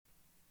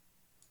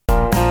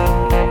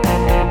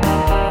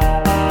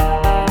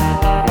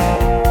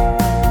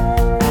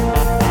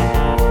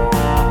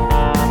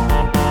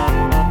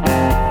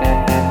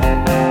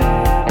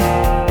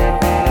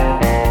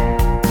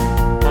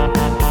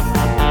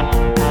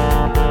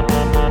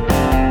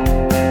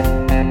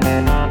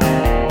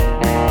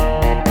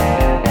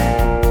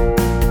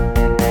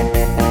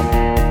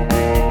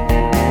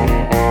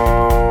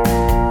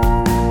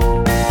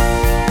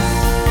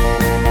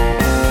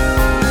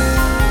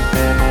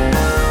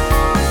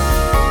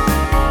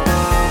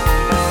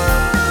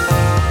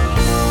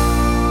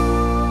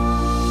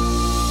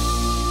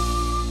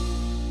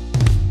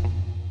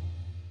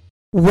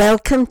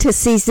Welcome to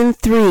Season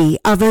 3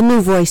 of A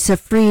New Voice of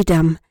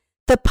Freedom,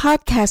 the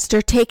podcast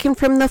are taken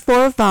from the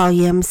 4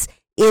 volumes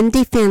In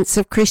Defense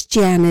of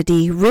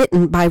Christianity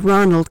written by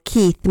Ronald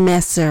Keith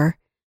Messer.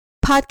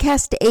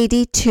 Podcast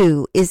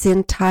 82 is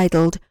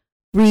entitled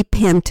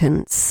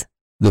Repentance.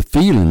 The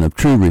feeling of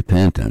true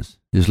repentance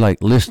is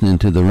like listening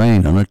to the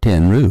rain on a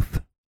tin roof,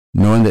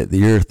 knowing that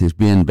the earth is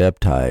being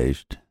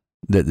baptized,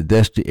 that the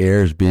dusty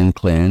air is being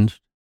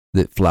cleansed,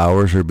 that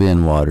flowers are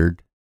being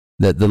watered,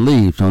 that the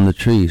leaves on the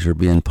trees are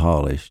being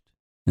polished,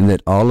 and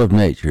that all of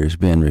nature is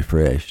being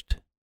refreshed.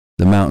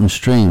 The mountain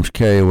streams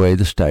carry away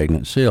the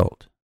stagnant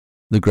silt.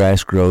 The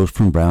grass grows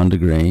from brown to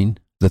green.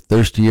 The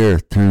thirsty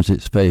earth turns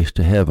its face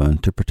to heaven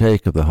to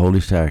partake of the holy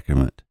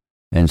sacrament.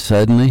 And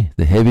suddenly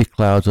the heavy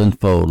clouds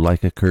unfold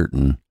like a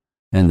curtain,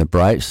 and the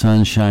bright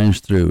sun shines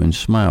through and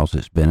smiles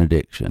its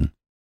benediction.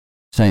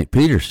 St.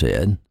 Peter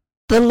said,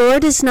 "The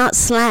Lord is not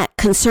slack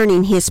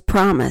concerning his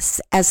promise,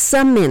 as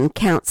some men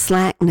count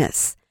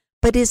slackness,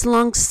 but is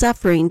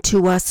longsuffering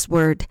to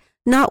usward,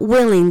 not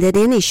willing that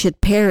any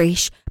should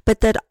perish, but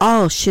that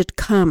all should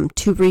come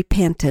to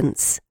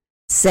repentance."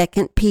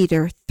 2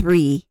 Peter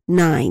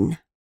 3:9.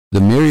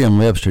 The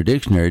Merriam-Webster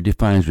Dictionary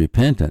defines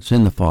repentance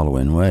in the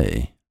following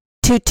way: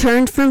 to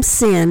turn from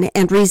sin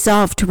and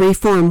resolve to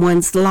reform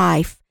one's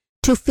life,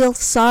 to feel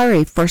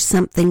sorry for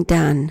something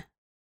done.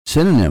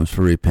 Synonyms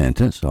for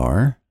repentance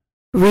are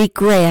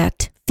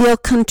regret, feel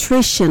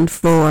contrition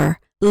for,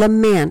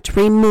 lament,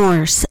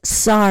 remorse,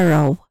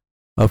 sorrow.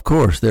 Of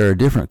course, there are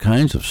different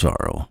kinds of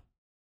sorrow.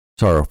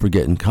 Sorrow for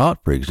getting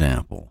caught, for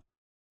example.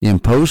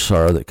 Imposed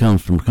sorrow that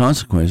comes from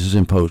consequences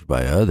imposed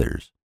by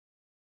others.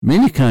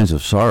 Many kinds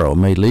of sorrow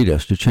may lead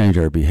us to change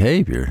our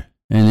behavior,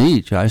 and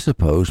each, I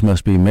suppose,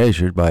 must be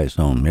measured by its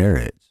own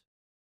merits.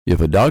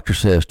 If a doctor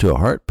says to a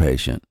heart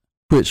patient,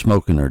 "Quit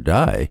smoking or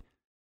die,"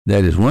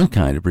 that is one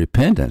kind of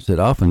repentance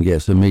that often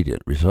gets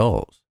immediate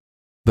results.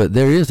 But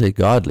there is a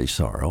godly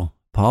sorrow.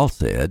 Paul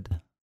said,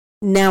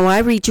 "Now I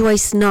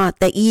rejoice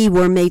not that ye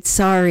were made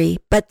sorry,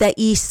 but that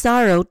ye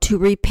sorrow to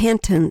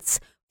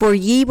repentance. For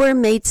ye were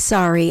made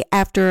sorry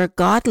after a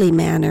godly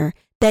manner,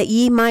 that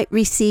ye might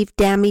receive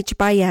damage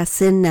by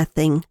us in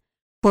nothing.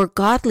 For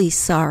godly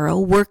sorrow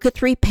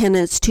worketh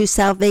repentance to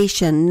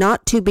salvation,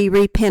 not to be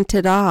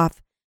repented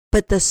of,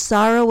 but the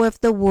sorrow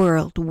of the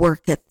world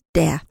worketh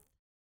death."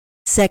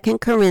 2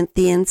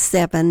 Corinthians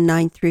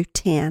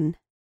 7:9-10.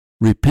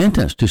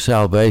 Repentance to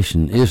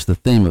salvation is the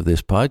theme of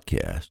this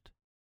podcast.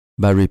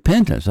 By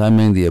repentance, I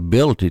mean the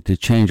ability to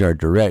change our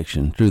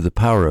direction through the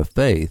power of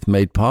faith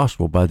made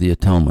possible by the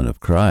atonement of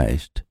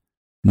Christ.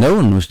 No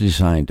one was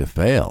designed to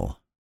fail.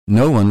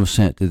 No one was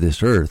sent to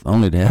this earth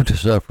only to have to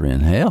suffer in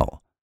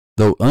hell.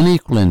 Though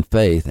unequal in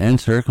faith and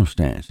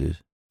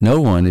circumstances,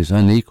 no one is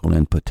unequal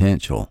in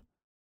potential.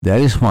 That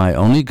is why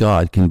only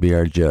God can be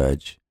our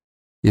judge.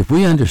 If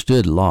we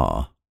understood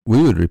law,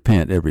 we would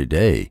repent every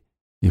day.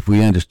 If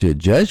we understood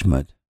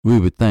judgment, we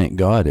would thank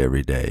God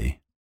every day.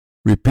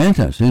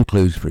 Repentance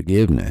includes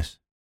forgiveness.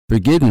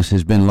 Forgiveness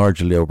has been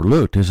largely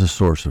overlooked as a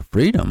source of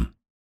freedom.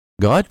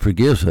 God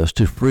forgives us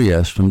to free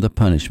us from the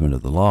punishment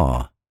of the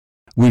law.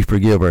 We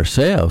forgive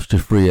ourselves to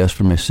free us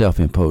from a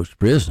self-imposed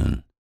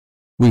prison.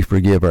 We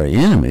forgive our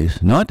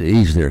enemies not to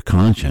ease their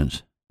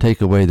conscience, take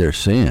away their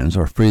sins,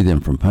 or free them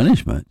from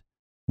punishment.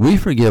 We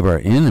forgive our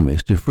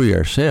enemies to free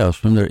ourselves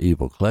from their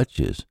evil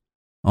clutches.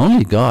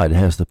 Only God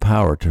has the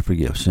power to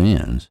forgive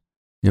sins.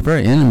 If our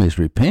enemies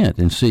repent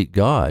and seek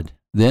God,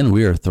 then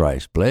we are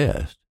thrice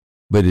blessed.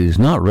 But it is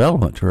not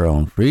relevant to our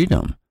own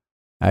freedom.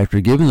 After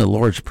giving the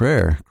Lord's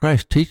Prayer,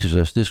 Christ teaches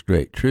us this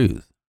great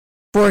truth: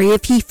 "For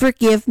if ye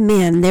forgive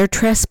men their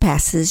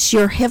trespasses,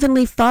 your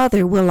heavenly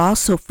Father will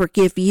also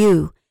forgive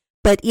you.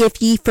 But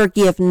if ye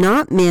forgive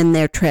not men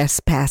their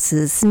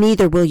trespasses,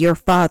 neither will your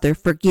Father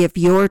forgive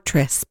your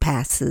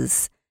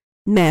trespasses."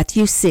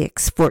 Matthew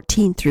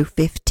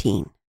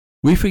 6:14-15.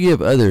 We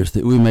forgive others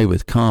that we may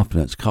with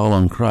confidence call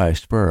on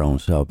Christ for our own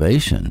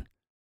salvation.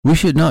 We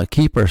should not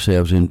keep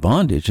ourselves in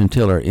bondage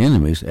until our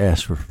enemies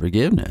ask for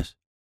forgiveness.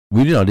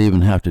 We do not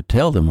even have to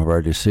tell them of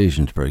our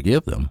decision to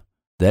forgive them.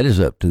 That is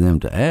up to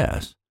them to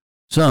ask.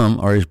 Some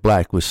are as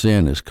black with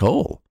sin as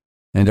coal,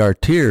 and our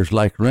tears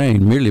like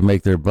rain merely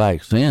make their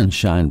black sins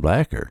shine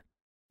blacker.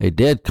 A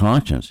dead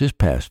conscience is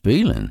past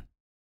feeling.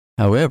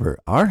 However,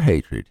 our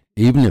hatred,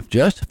 even if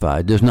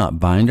justified, does not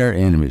bind our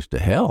enemies to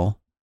hell.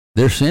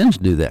 Their sins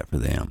do that for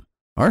them.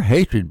 Our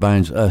hatred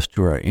binds us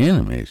to our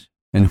enemies,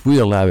 and if we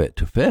allow it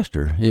to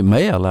fester, it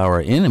may allow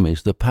our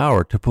enemies the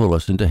power to pull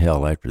us into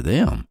hell after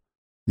them.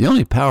 The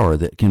only power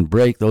that can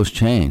break those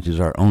chains is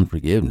our own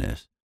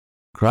forgiveness.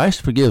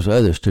 Christ forgives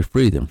others to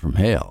free them from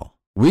hell.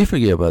 We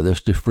forgive others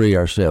to free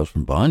ourselves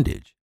from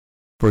bondage.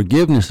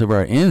 Forgiveness of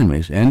our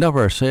enemies and of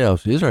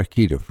ourselves is our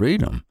key to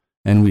freedom,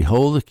 and we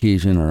hold the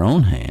keys in our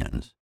own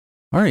hands.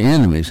 Our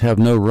enemies have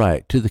no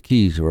right to the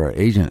keys of our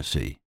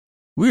agency.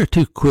 We are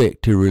too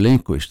quick to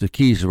relinquish the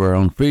keys of our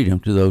own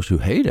freedom to those who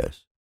hate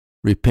us.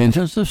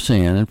 Repentance of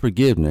sin and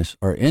forgiveness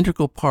are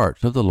integral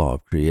parts of the law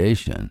of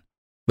creation.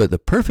 But the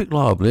perfect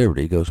law of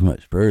liberty goes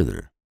much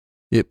further.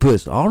 It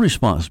puts all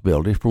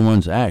responsibility for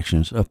one's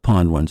actions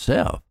upon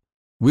oneself.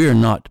 We are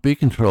not to be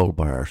controlled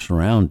by our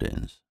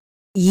surroundings.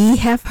 Ye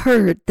have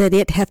heard that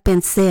it hath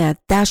been said,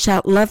 Thou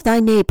shalt love thy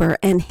neighbor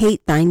and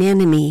hate thine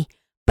enemy.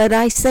 But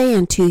I say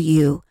unto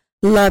you,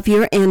 love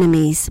your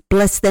enemies,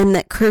 bless them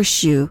that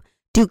curse you,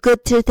 do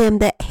good to them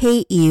that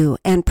hate you,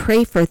 and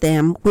pray for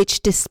them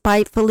which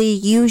despitefully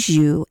use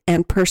you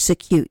and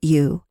persecute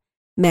you.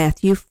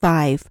 Matthew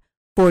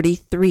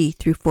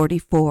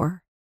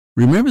 5:43-44.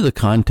 Remember the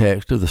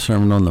context of the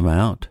Sermon on the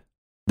Mount?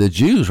 The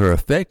Jews are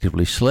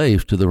effectively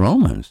slaves to the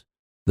Romans.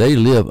 They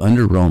live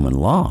under Roman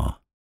law.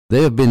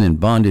 They have been in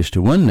bondage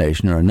to one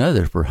nation or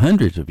another for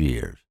hundreds of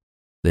years.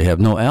 They have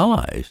no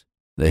allies.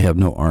 They have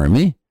no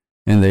army,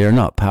 and they are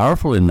not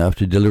powerful enough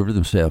to deliver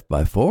themselves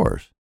by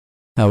force.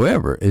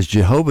 However, as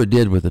Jehovah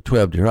did with the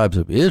 12 tribes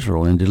of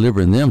Israel in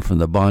delivering them from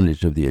the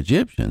bondage of the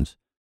Egyptians,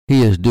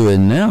 he is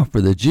doing now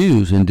for the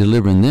Jews in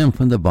delivering them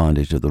from the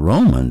bondage of the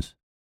Romans.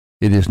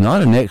 It is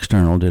not an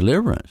external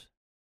deliverance.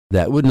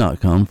 That would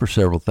not come for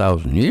several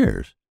thousand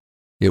years.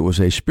 It was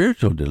a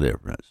spiritual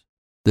deliverance.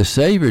 The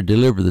Savior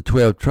delivered the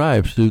 12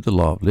 tribes through the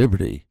law of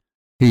liberty.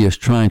 He is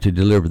trying to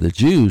deliver the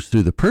Jews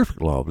through the perfect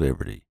law of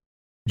liberty.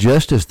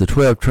 Just as the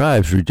 12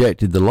 tribes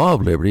rejected the law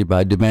of liberty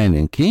by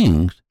demanding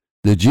kings,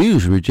 the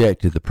Jews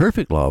rejected the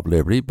perfect law of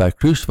liberty by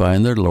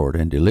crucifying their Lord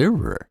and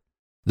Deliverer.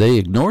 They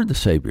ignored the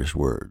Savior's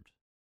words.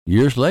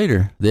 Years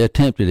later, they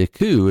attempted a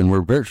coup and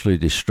were virtually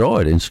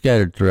destroyed and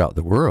scattered throughout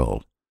the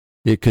world.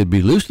 It could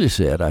be loosely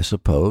said, I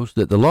suppose,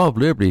 that the law of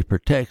liberty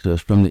protects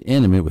us from the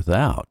enemy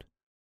without.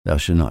 Thou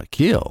shalt not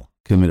kill,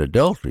 commit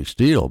adultery,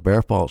 steal,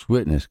 bear false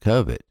witness,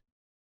 covet.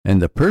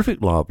 And the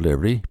perfect law of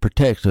liberty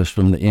protects us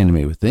from the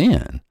enemy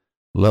within.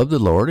 Love the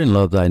Lord and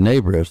love thy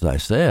neighbor as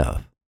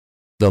thyself.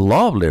 The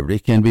law of liberty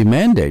can be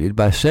mandated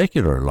by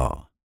secular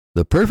law.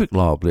 The perfect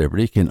law of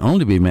liberty can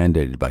only be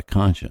mandated by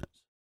conscience.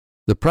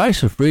 The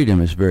price of freedom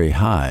is very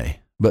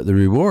high, but the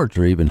rewards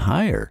are even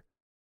higher.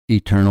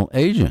 Eternal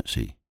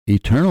agency,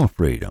 eternal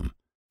freedom,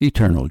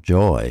 eternal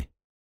joy,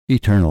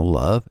 eternal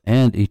love,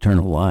 and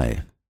eternal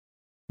life.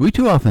 We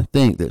too often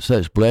think that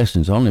such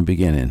blessings only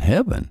begin in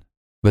heaven,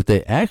 but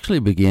they actually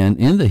begin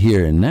in the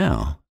here and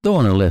now, though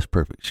on a less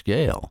perfect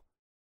scale.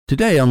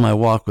 Today, on my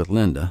walk with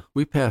Linda,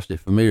 we passed a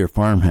familiar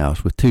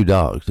farmhouse with 2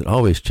 dogs that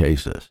always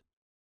chase us.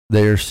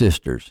 They are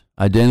sisters,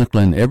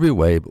 identical in every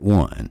way but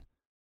one.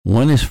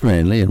 One is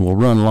friendly and will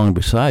run along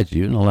beside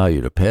you and allow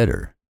you to pet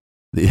her.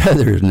 The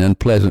other is an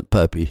unpleasant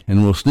puppy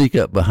and will sneak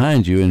up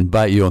behind you and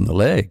bite you on the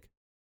leg.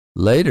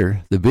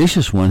 Later, the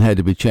vicious one had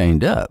to be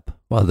chained up,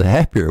 while the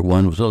happier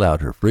one was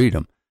allowed her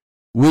freedom.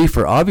 We,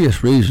 for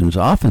obvious reasons,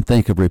 often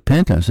think of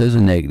repentance as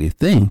a negative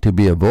thing to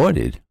be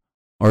avoided,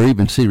 or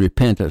even see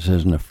repentance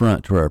as an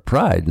affront to our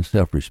pride and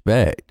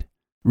self-respect.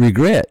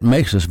 Regret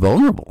makes us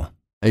vulnerable,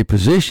 a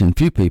position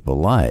few people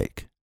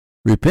like.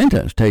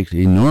 Repentance takes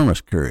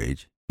enormous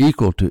courage,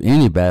 equal to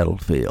any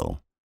battlefield.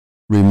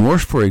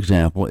 Remorse, for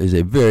example, is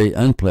a very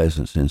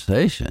unpleasant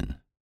sensation.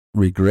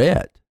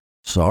 Regret,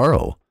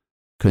 sorrow,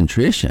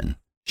 contrition,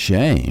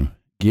 shame,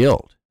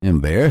 guilt,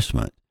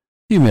 embarrassment,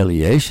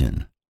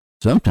 humiliation,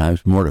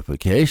 sometimes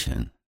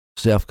mortification,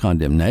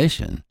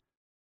 self-condemnation,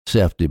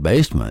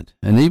 self-debasement,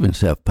 and even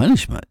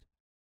self-punishment.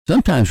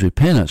 Sometimes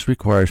repentance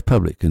requires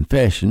public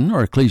confession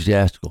or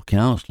ecclesiastical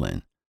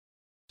counseling.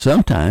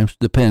 Sometimes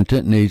the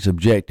penitent needs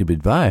objective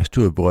advice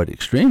to avoid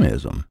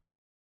extremism.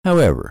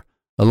 However,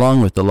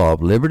 along with the law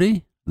of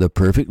liberty, the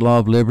perfect law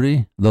of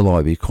liberty, the law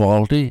of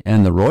equality,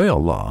 and the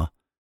royal law,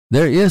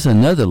 there is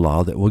another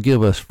law that will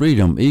give us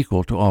freedom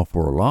equal to all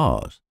 4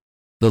 laws,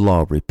 the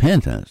law of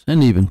repentance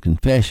and even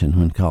confession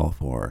when called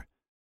for.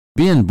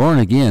 Being born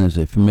again is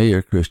a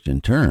familiar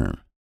Christian term.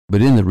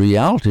 But in the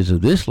realities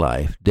of this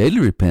life, daily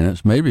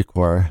repentance may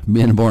require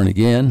being born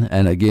again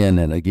and again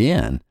and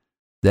again.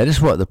 That is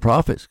what the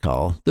prophets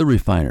call the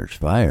refiner's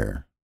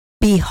fire.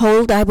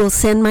 Behold, I will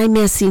send my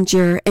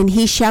messenger, and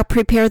he shall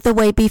prepare the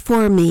way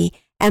before me,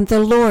 and the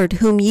Lord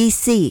whom ye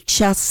seek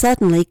shall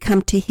suddenly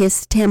come to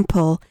his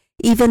temple,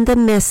 even the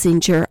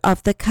messenger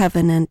of the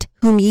covenant,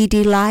 whom ye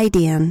delight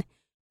in.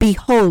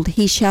 Behold,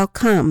 he shall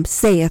come,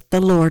 saith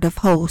the Lord of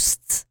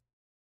hosts.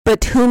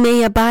 But who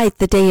may abide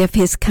the day of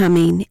his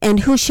coming,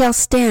 and who shall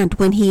stand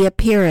when he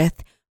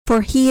appeareth?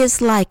 For he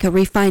is like a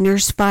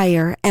refiner's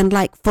fire, and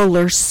like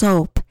fuller's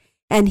soap.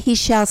 And he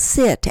shall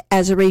sit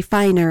as a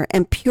refiner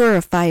and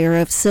purifier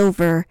of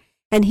silver.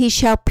 And he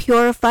shall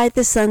purify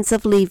the sons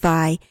of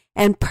Levi,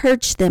 and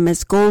purge them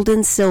as gold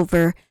and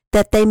silver,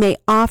 that they may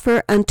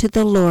offer unto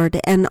the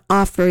Lord an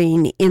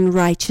offering in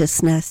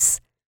righteousness.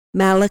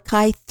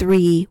 Malachi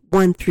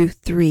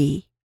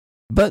 3:1-3.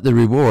 But the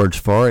rewards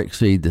far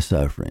exceed the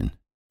suffering.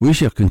 We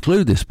shall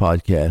conclude this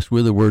podcast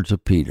with the words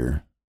of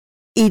Peter.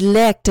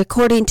 Elect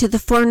according to the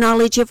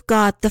foreknowledge of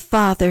God the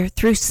Father,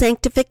 through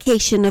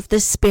sanctification of the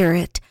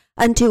Spirit,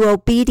 unto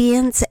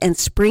obedience and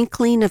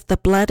sprinkling of the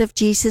blood of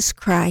Jesus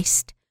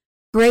Christ.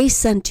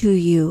 Grace unto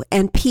you,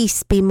 and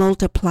peace be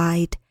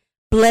multiplied.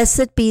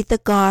 Blessed be the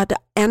God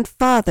and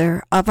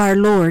Father of our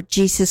Lord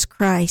Jesus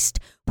Christ,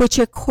 which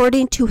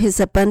according to his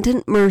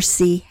abundant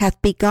mercy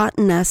hath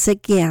begotten us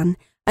again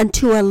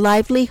unto a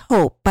lively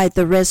hope by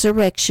the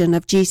resurrection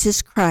of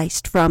Jesus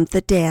Christ from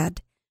the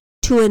dead,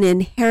 to an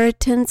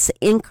inheritance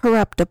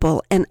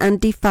incorruptible and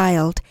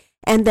undefiled,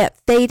 and that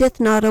fadeth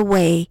not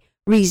away,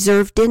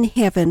 reserved in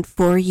heaven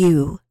for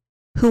you,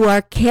 who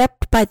are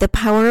kept by the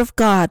power of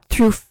God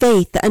through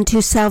faith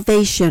unto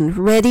salvation,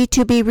 ready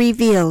to be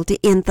revealed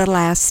in the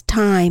last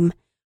time,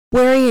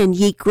 wherein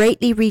ye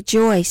greatly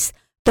rejoice,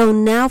 though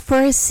now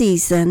for a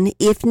season,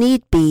 if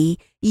need be,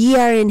 ye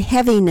are in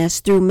heaviness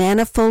through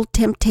manifold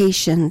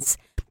temptations,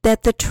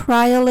 that the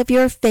trial of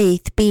your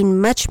faith, being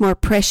much more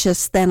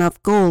precious than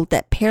of gold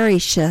that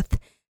perisheth,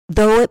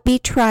 though it be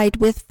tried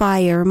with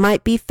fire,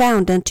 might be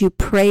found unto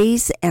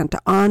praise and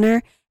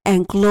honor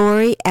and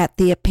glory at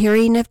the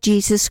appearing of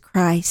Jesus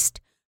Christ,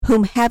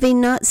 whom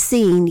having not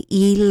seen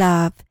ye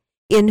love,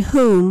 in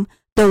whom,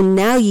 though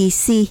now ye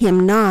see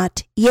him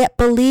not, yet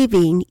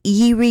believing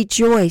ye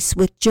rejoice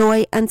with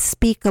joy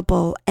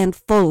unspeakable and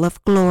full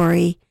of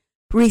glory,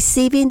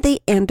 receiving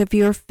the end of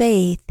your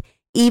faith,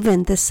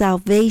 even the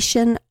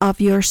salvation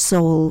of your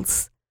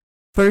souls.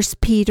 1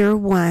 Peter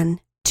 1,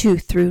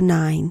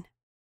 2-9.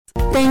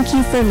 Thank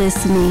you for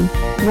listening.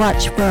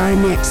 Watch for our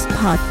next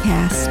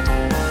podcast.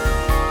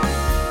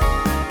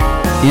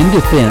 In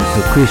Defense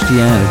of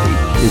Christianity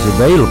is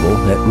available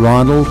at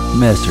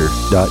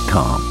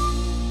ronaldmesser.com.